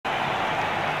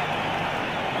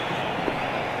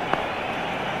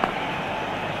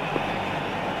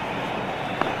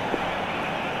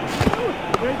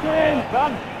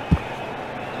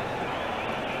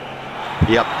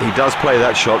Yep, he does play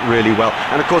that shot really well,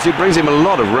 and of course it brings him a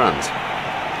lot of runs.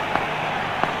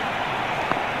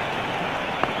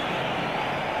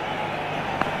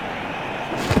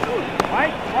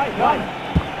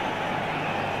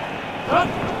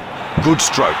 Good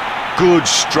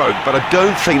stroke, but I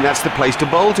don't think that's the place to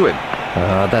bowl to him.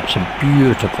 That's a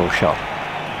beautiful shot.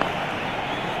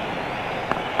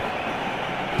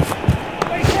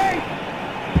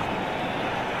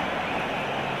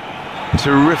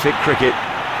 Terrific cricket.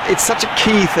 It's such a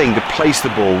key thing to place the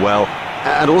ball well,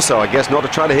 and also, I guess, not to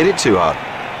try to hit it too hard.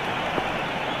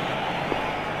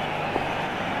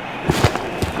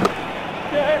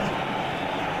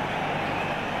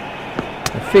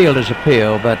 The fielder's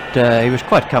appeal, but he was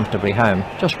quite comfortably home.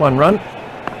 Just one run.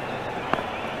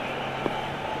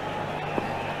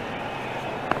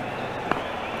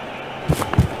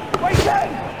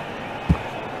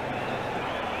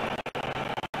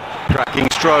 Cracking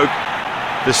stroke.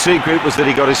 The secret was that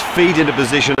he got his feet into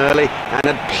position early and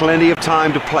had plenty of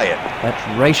time to play it.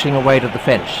 That's racing away to the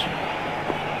fence.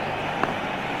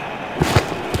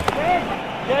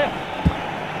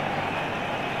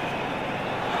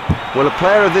 Well, a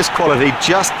player of this quality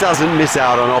just doesn't miss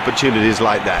out on opportunities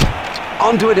like that.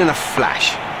 Onto it in a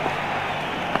flash.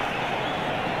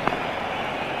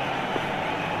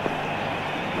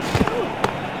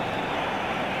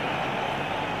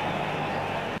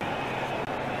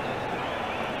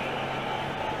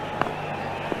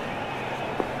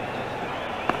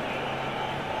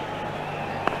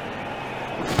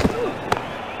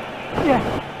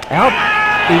 Out.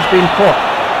 He's been caught.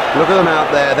 Look at them out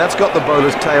there. That's got the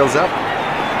bowler's tails up.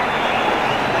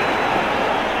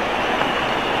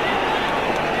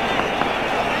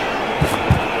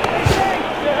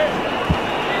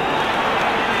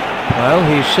 Well,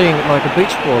 he's seeing it like a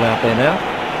beach ball out there now.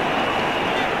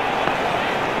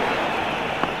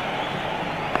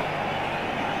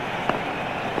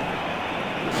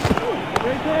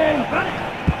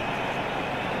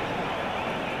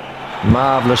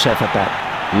 Marvellous effort that.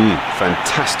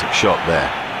 Fantastic shot there.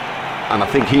 And I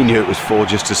think he knew it was four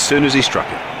just as soon as he struck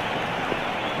it.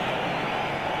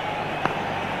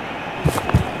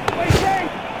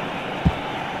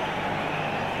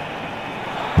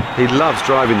 He loves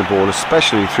driving the ball,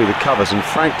 especially through the covers, and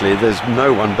frankly, there's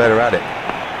no one better at it.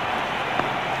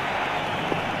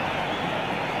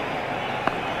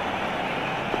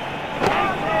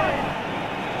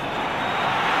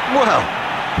 Well,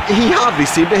 he hardly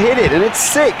seemed to hit it, and it's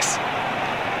six.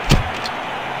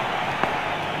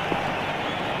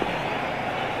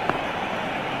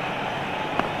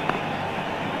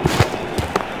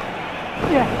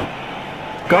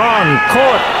 Gone,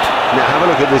 caught. Now have a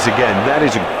look at this again. That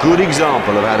is a good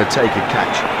example of how to take a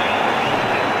catch.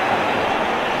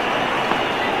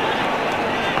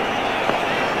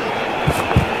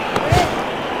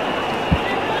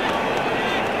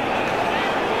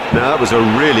 Now that was a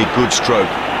really good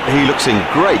stroke. He looks in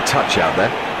great touch out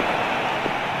there.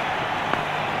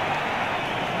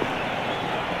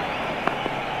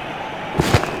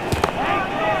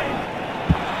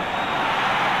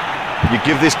 You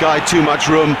give this guy too much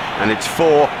room, and it's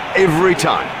four every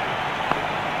time.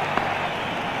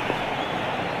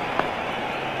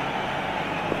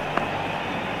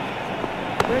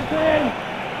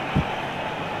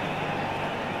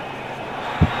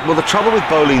 Well, the trouble with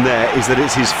bowling there is that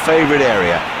it's his favourite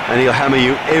area, and he'll hammer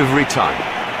you every time.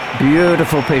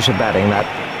 Beautiful piece of batting, that.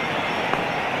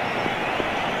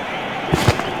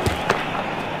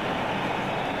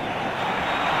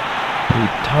 He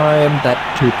timed that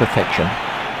to perfection.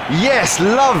 Yes,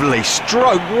 lovely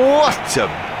stroke. What a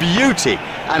beauty.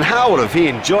 And how would have he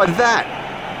enjoyed that?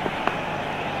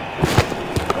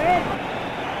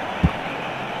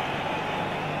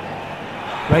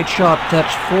 Great shot.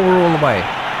 That's four all the way.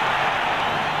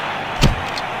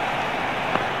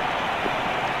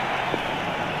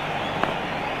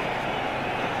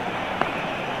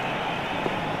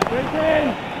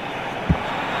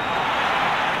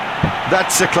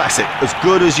 That's a classic, as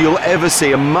good as you'll ever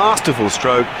see, a masterful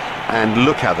stroke, and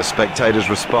look how the spectators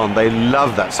respond. They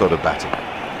love that sort of batting.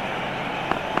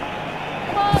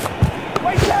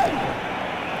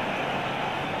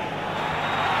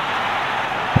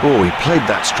 Oh, he played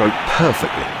that stroke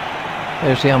perfectly.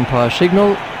 There's the umpire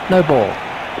signal, no ball.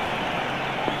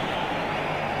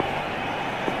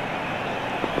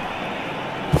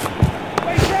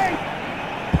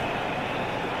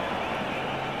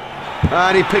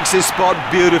 And he picks his spot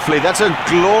beautifully. That's a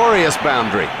glorious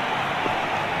boundary.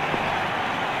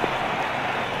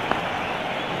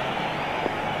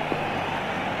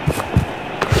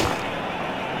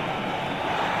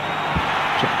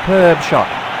 superb shot.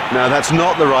 Now, that's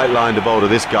not the right line to bowl to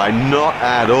this guy, not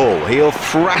at all. He'll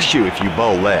thrash you if you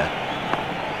bowl there.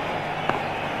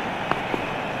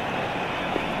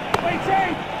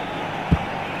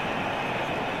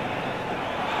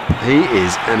 He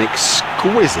is an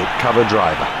exquisite cover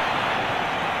driver.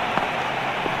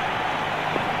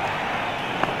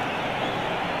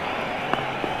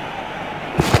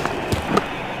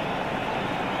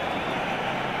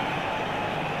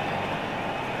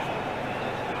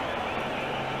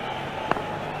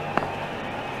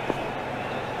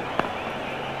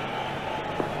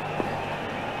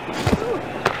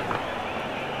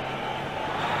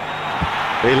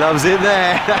 He loves it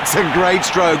there. That's a great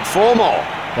stroke. 4 more.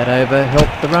 That over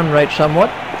helped the run rate somewhat.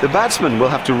 The batsman will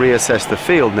have to reassess the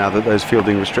field now that those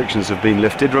fielding restrictions have been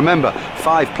lifted. Remember,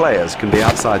 5 players can be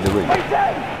outside the ring.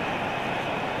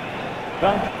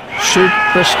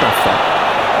 Super stuff that.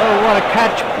 Oh, what a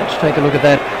catch. Let's take a look at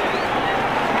that.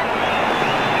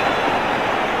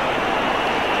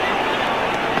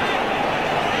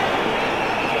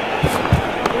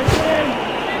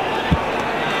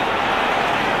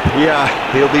 Yeah,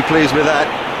 he'll be pleased with that.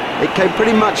 It came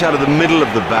pretty much out of the middle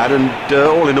of the bat, and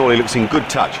all in all, he looks in good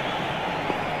touch.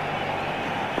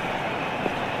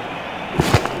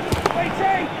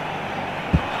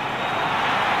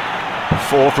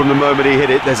 Four from the moment he hit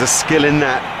it. There's a skill in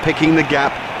that. Picking the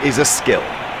gap is a skill.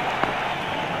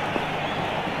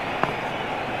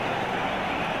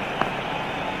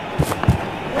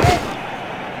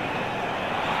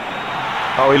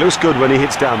 Oh, he looks good when he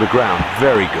hits down the ground.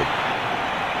 Very good.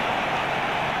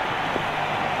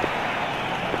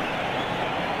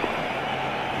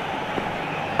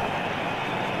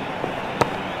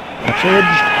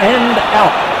 Edged and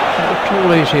out. Not at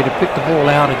all easy to pick the ball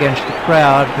out against the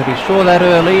crowd, but he saw that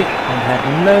early and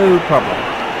had no problem.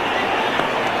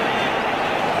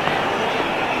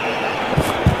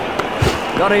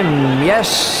 Got him.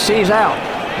 Yes, he's out.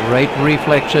 Great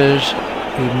reflexes.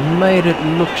 He made it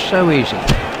look so easy.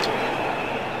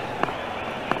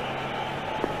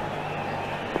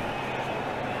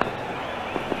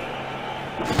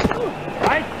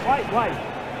 Right.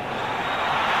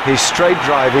 His straight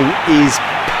driving is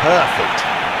perfect.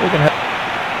 We can have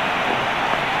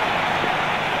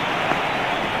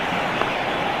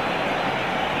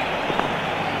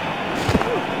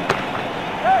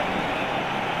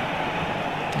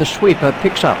the sweeper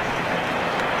picks up.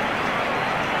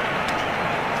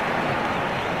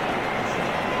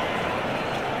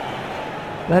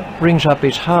 That brings up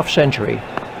his half century.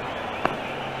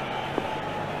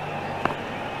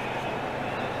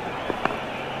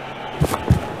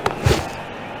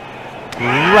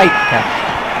 Great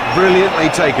catch. Brilliantly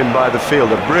taken by the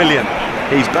fielder. Brilliant.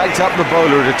 He's backed up the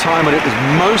bowler at a time when it was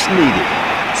most needed.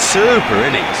 Super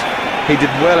innings. He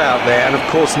did well out there, and of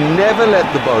course never let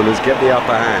the bowlers get the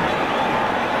upper hand.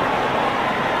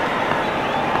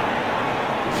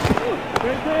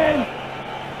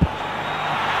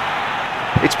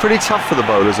 It's pretty tough for the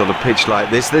bowlers on a pitch like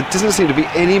this. There doesn't seem to be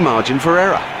any margin for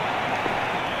error.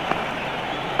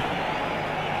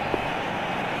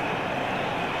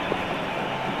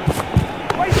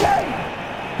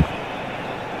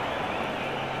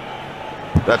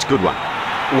 That's a good one.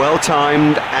 Well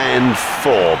timed and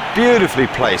 4. Beautifully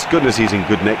placed. Goodness, he's in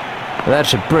good nick.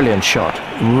 That's a brilliant shot.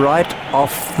 Right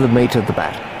off the meat of the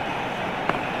bat.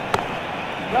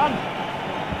 Run.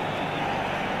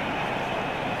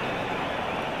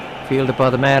 Fielded by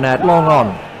the man out long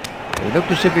on. He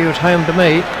looked as if he was home to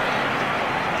me.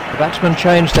 The batsmen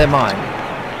changed their mind.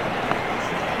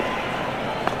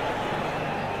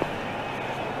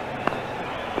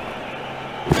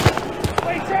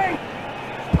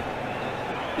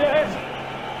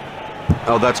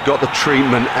 Oh, that's got the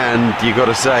treatment, and you got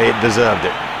to say it deserved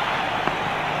it.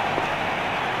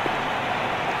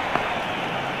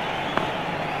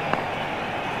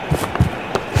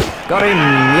 Got him.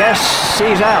 Yes,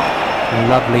 he's out.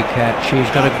 Lovely catch. He's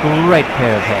got a great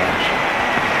pair of hands.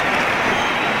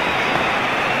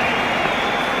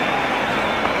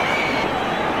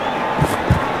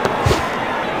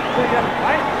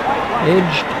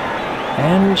 Edged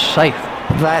and safe.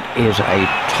 That is a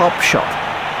top shot.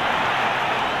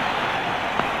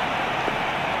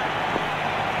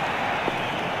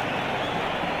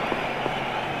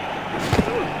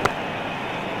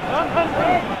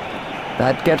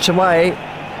 That gets away.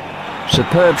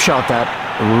 Superb shot that,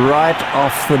 right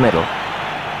off the middle.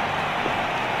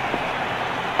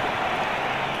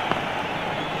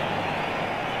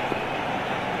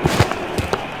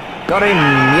 Got him.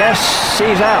 Yes,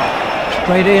 he's out.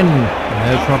 Straight in.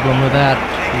 No problem with that.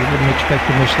 You wouldn't expect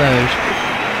to miss those.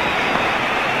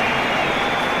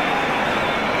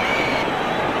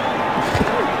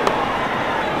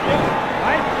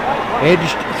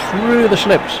 Edged through the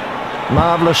slips.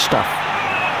 Marvellous stuff.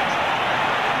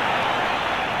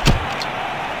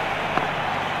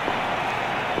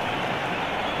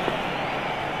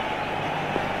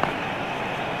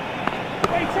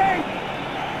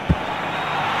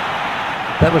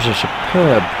 That was a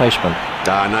superb placement.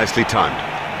 Nicely timed.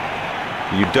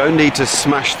 You don't need to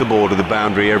smash the ball to the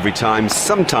boundary every time.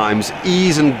 Sometimes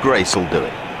ease and grace will do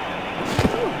it.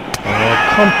 Oh,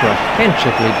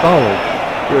 comprehensively bowled.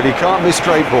 Good, he can't miss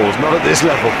straight balls, not at this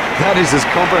level. That is as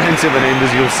comprehensive an end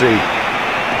as you'll see.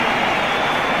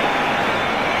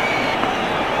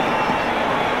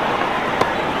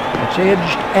 It's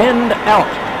edged and out.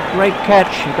 Great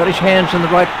catch. He got his hands in the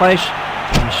right place,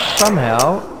 and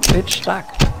somehow it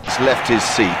stuck. He's left his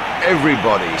seat.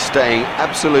 Everybody staying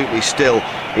absolutely still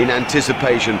in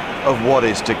anticipation of what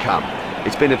is to come.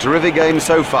 It's been a terrific game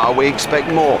so far. We expect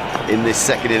more in this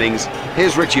second innings.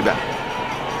 Here's Richie back.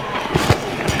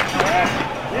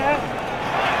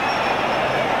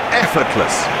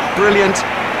 Effortless, brilliant,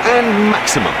 and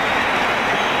maximum.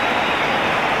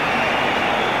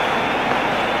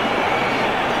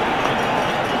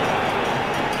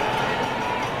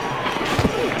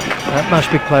 That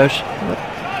must be close.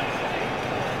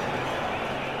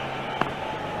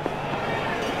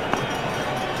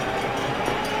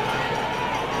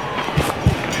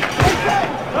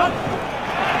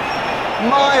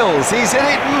 Miles, he's hit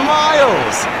it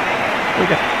miles.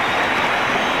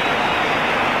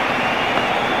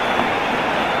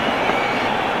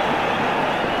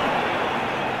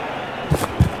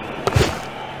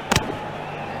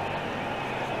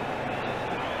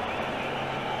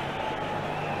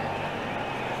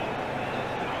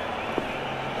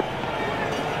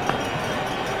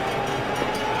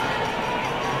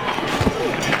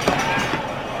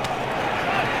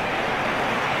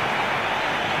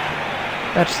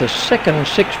 That's the second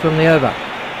six from the over.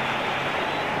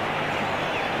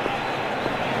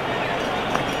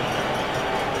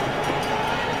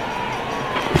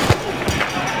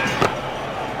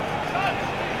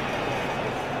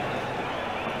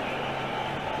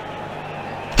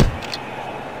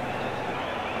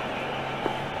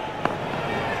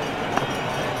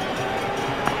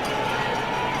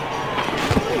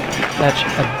 That's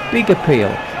a big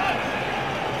appeal.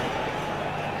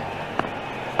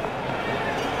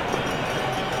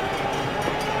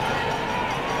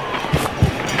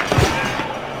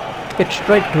 Get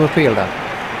straight to a fielder.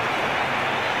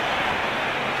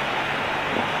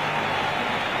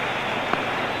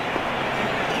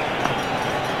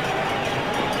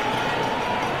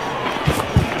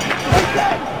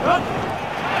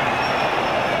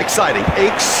 Exciting,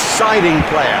 exciting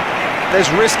player. There's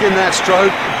risk in that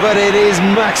stroke, but it is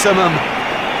maximum.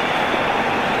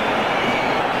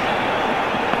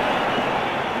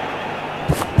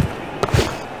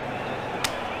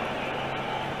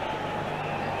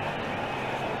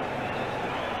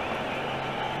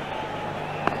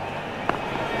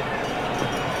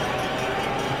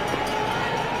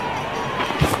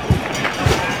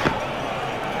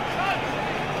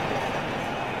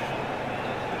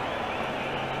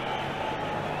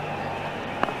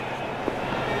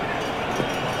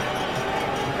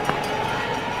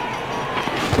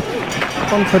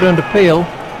 Confident appeal.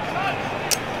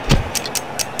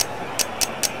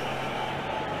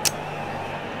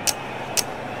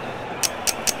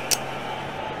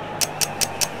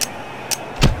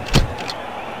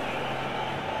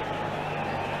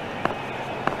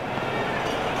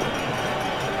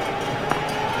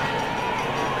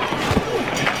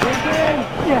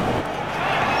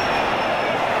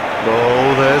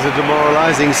 Oh, there's a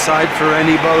demoralising sight for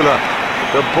any bowler.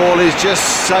 The ball is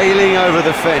just sailing over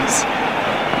the fence.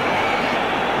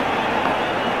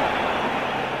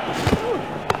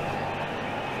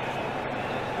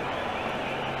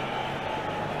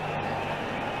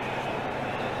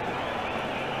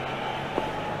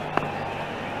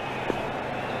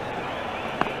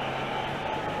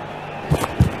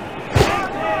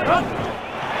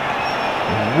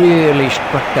 Really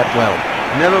struck that well.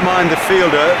 Never mind the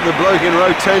fielder, the bloke in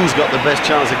row 10's got the best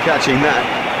chance of catching that.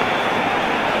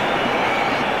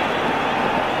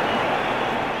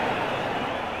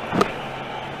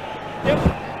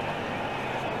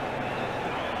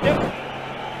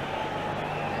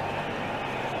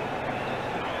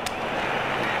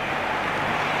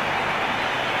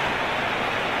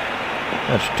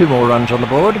 That's 2 more runs on the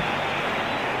board.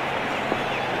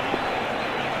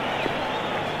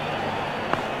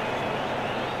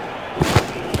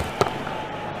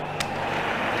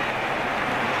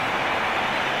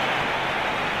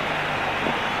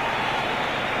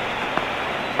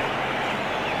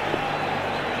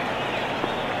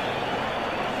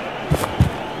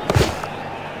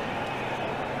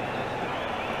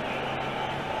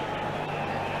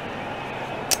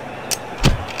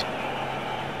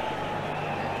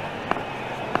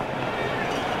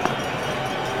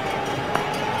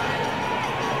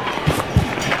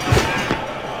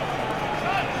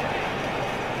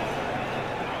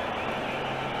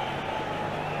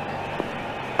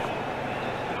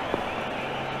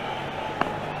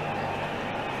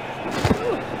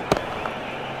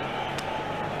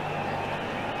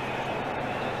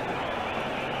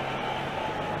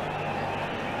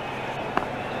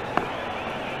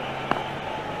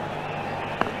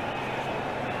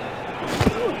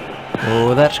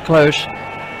 that's close.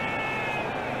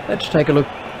 Let's take a look.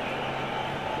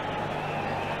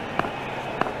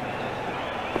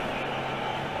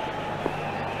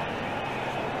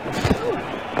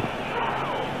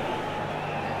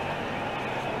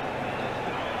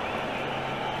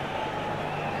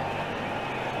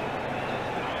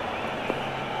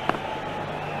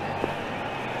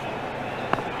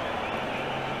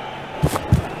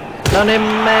 Done him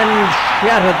and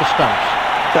shattered the stumps.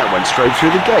 That went straight through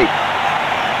the gate.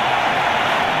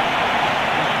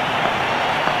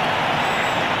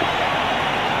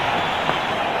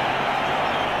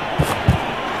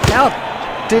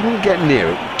 Out. Didn't get near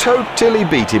it. Totally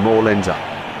beat him all ends up.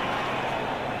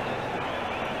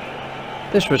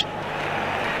 This was...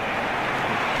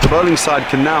 The bowling side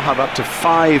can now have up to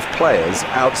 5 players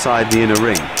outside the inner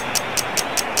ring.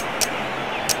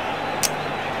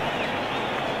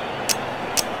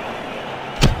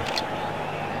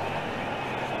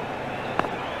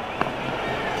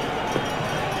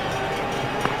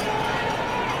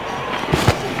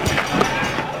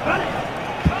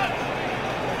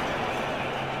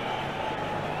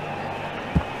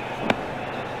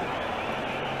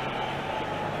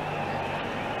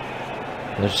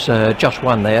 There's just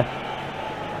one there.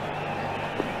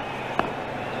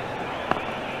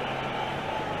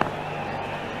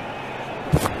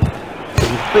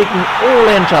 He's beaten all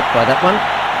ends up by that one.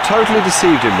 Totally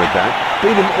deceived him with that.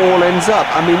 Beat him all ends up.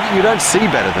 I mean, you don't see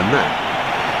better than that.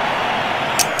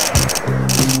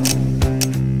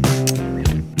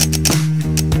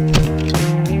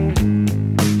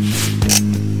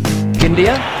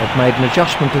 India have made an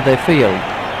adjustment to their field.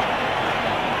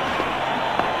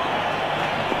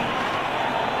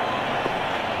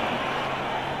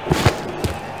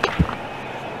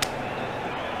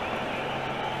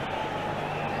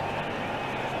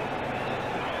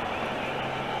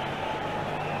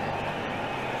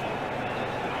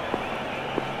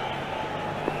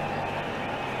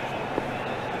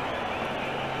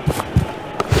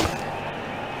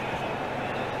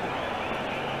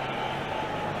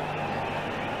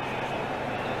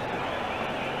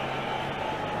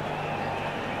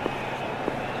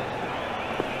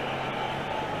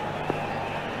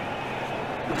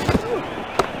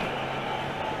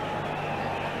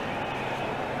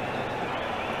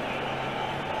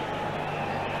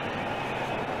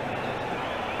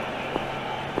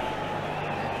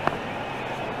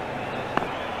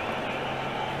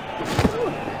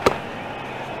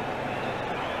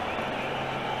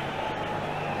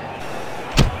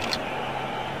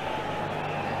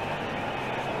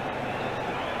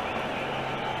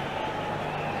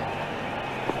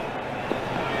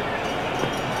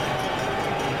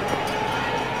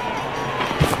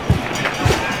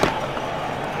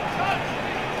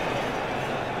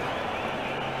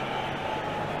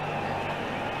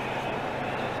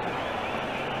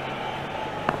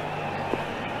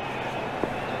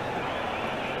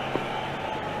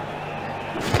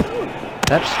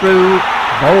 That's through.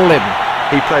 Bowl him.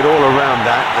 He played all around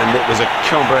that, and it was a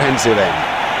comprehensive end.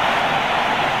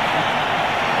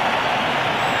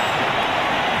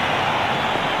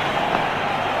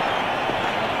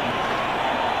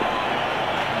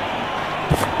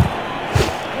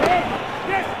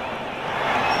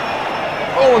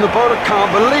 Oh, and the bowler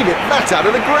can't believe it. That's out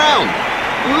of the ground.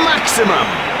 Maximum.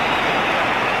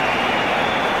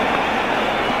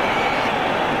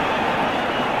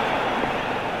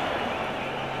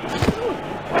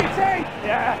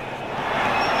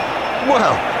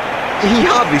 Well, he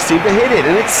hardly seemed to hit it,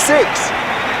 and it's 6.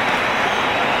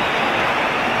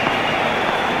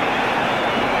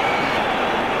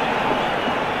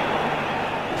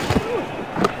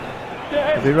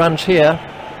 If he runs here,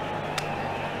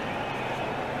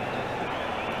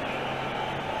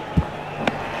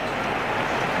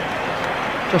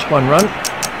 just one run.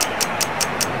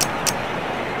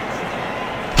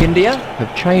 India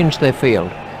have changed their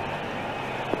field.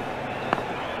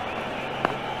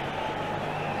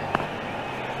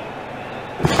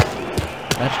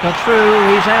 That's got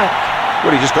through, he's out.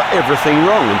 Well, he just got everything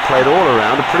wrong and played all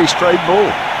around a pretty straight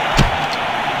ball.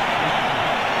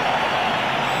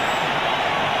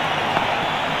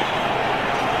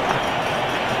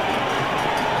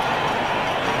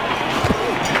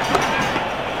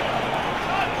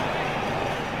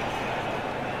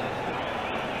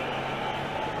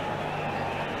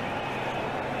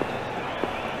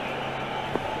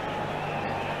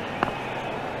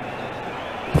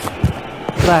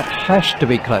 That has to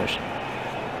be close.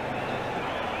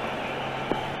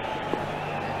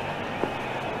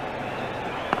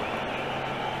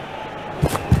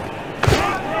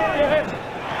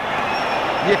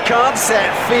 You can't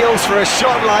set fields for a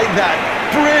shot like that.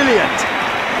 Brilliant!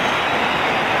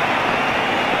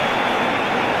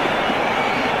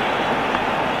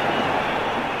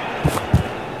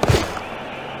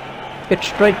 Hit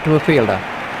straight to a fielder.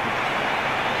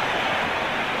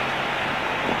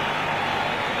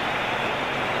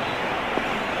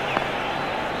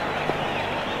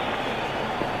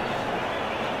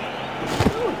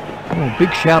 Oh,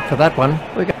 big shout for that one.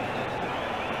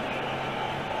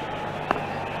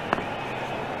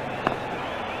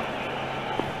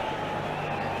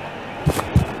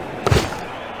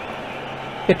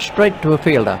 Hit straight to a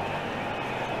fielder.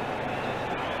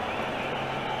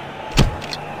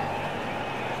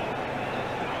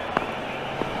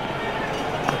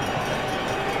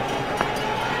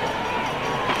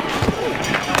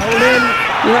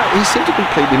 Yeah, he seemed to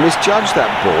completely misjudge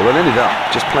that ball and ended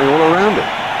up just playing all around it.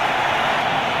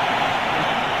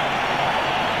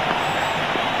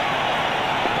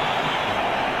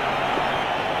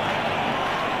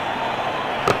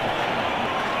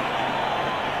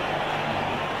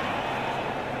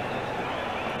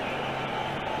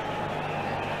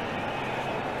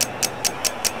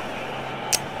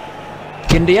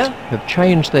 India have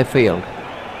changed their field.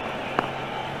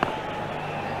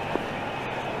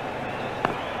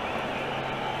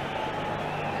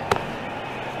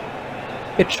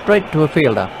 Hit straight to a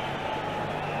fielder.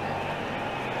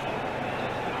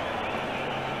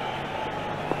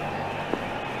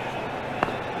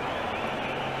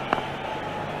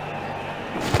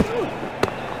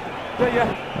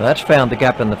 That's found the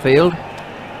gap in the field.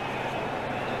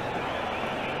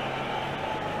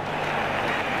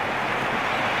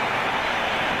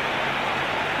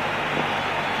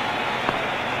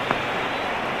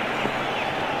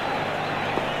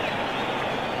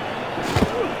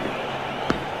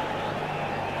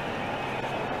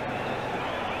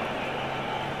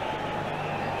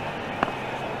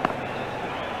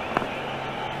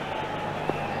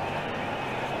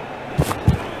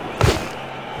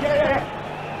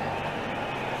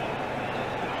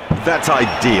 That's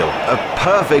ideal. A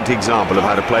perfect example of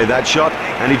how to play that shot,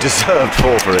 and he deserved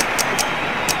 4 for it.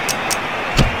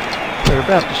 We're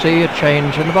about to see a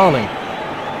change in the bowling.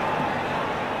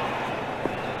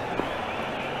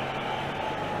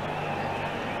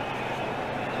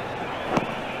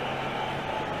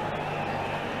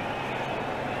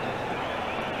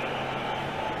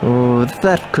 Oh,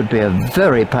 that could be a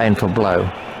very painful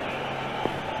blow.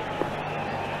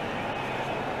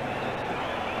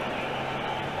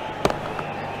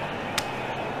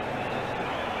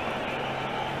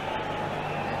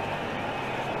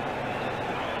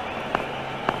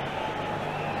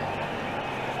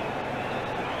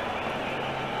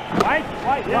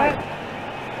 Right.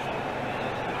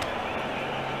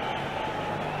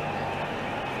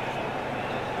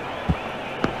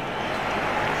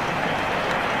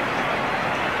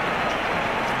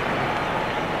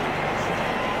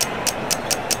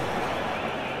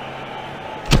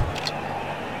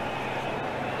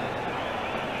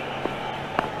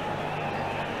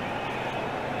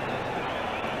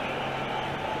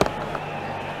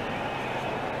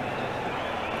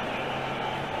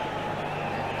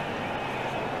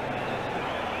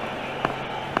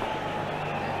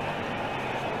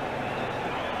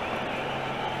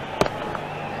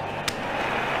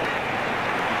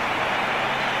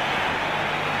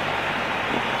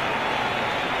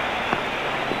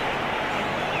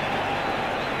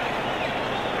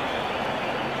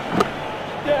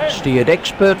 Steered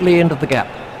expertly into the gap.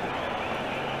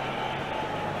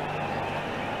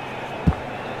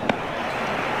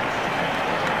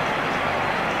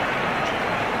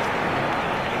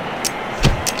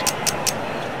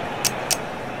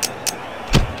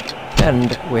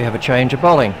 And we have a change of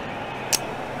bowling.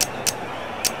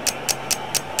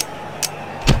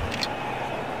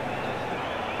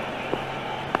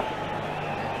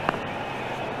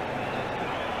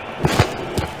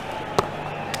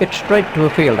 Hit straight to a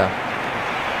fielder.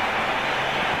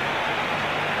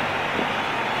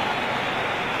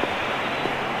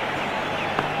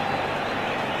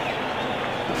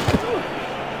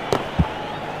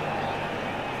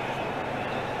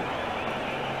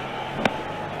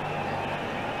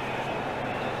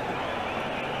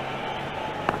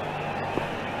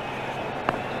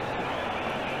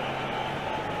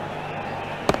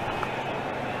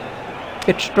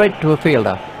 Hit straight to a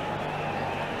fielder.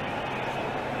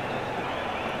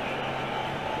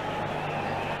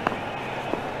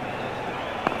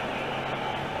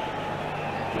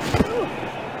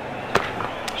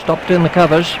 Stopped in the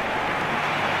covers.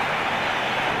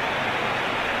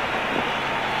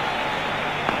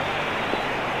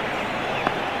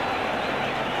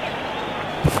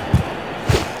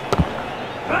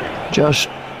 Just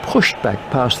pushed back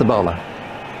past the bowler.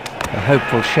 A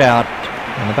hopeful shout,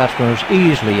 and the batsman was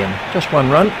easily in. Just 1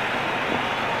 run.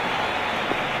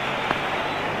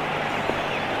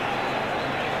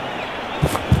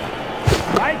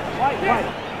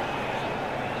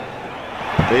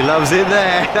 He loves it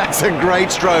there. That's a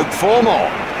great stroke. 4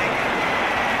 more.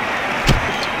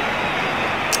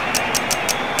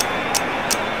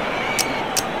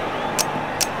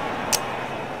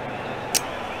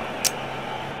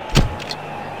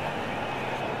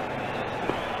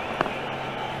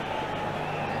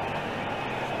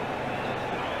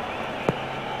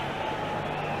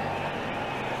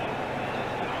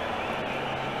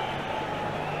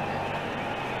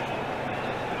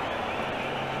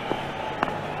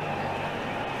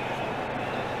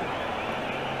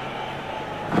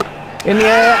 In the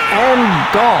air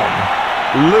and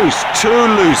gone. Loose, too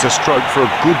loose a stroke for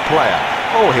a good player.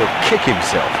 Oh, he'll kick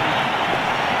himself.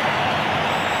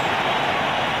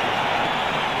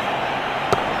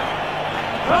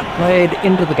 Played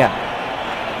into the gap.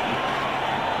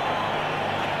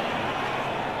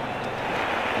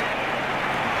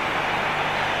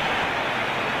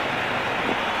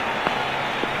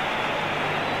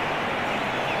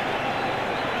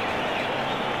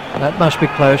 That must be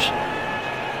close.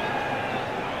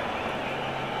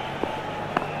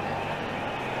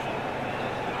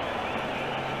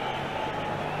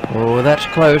 Oh, that's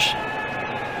close.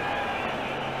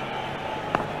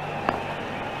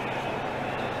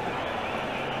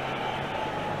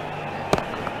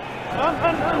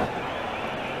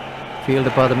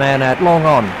 Fielded by the man out long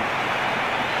on.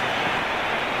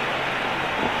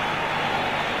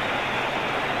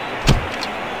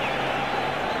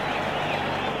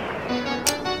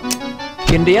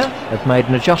 India have made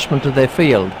an adjustment to their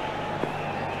field.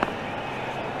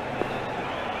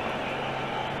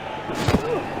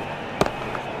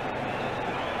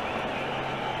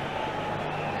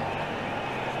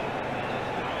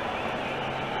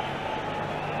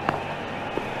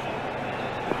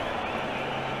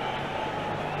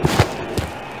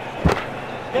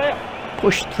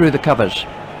 Pushed through the covers.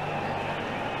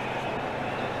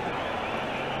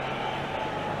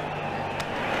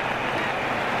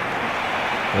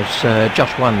 There's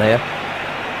just one there.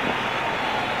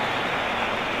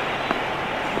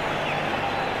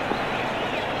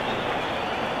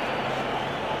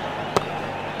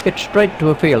 Hit straight to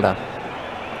a fielder.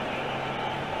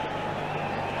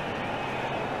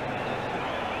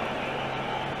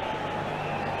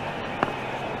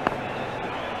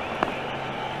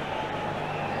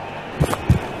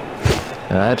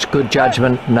 That's good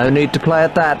judgment. No need to play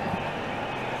at that.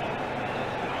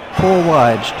 4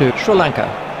 wides to Sri Lanka.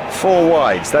 4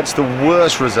 wides. That's the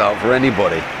worst result for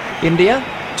anybody. India?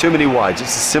 Too many wides.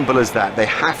 It's as simple as that. They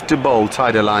have to bowl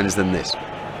tighter lines than this.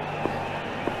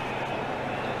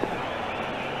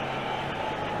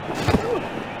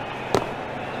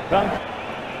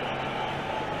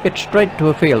 Hit straight to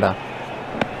a fielder.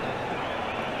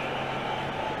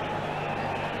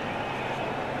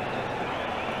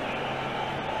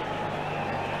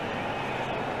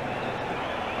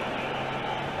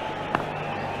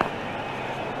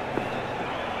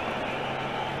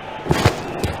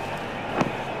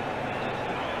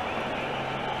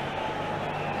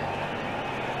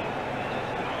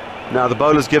 Now the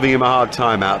bowler's giving him a hard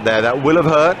time out there. That will have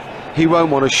hurt. He won't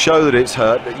want to show that it's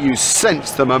hurt, but you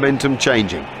sense the momentum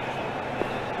changing.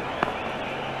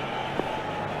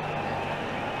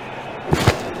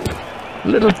 A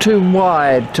little too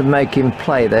wide to make him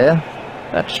play there.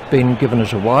 That's been given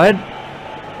as a wide.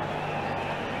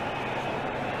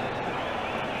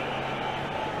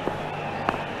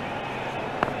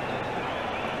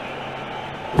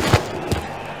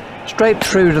 Straight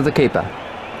through to the keeper.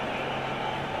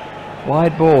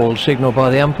 Wide ball signalled by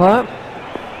the umpire.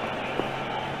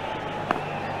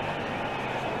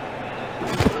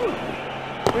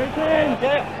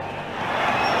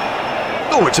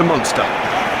 Oh, it's a monster.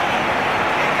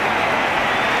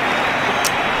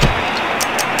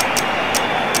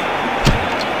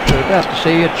 We're about to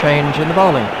see a change in the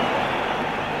bowling.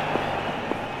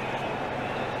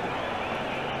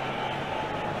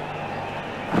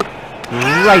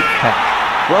 Great catch.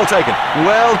 Well taken,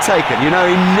 well taken. You know,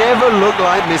 he never looked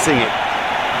like missing it.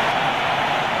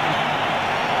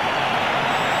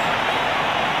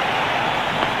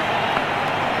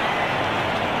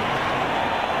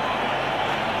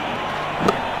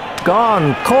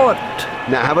 Gone, caught.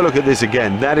 Now have a look at this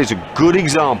again. That is a good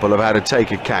example of how to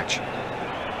take a catch.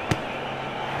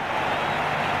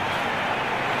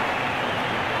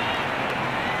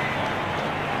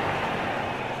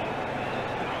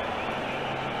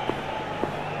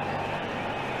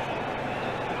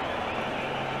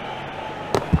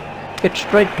 Hit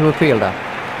straight to a fielder.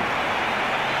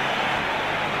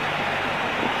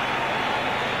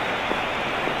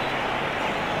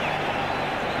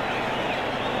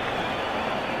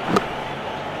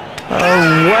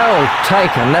 Well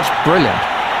taken, that's brilliant.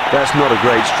 That's not a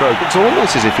great stroke. It's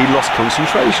almost as if he lost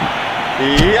concentration.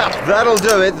 Yep, that'll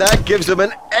do it. That gives them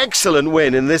an excellent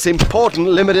win in this important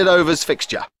limited overs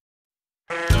fixture.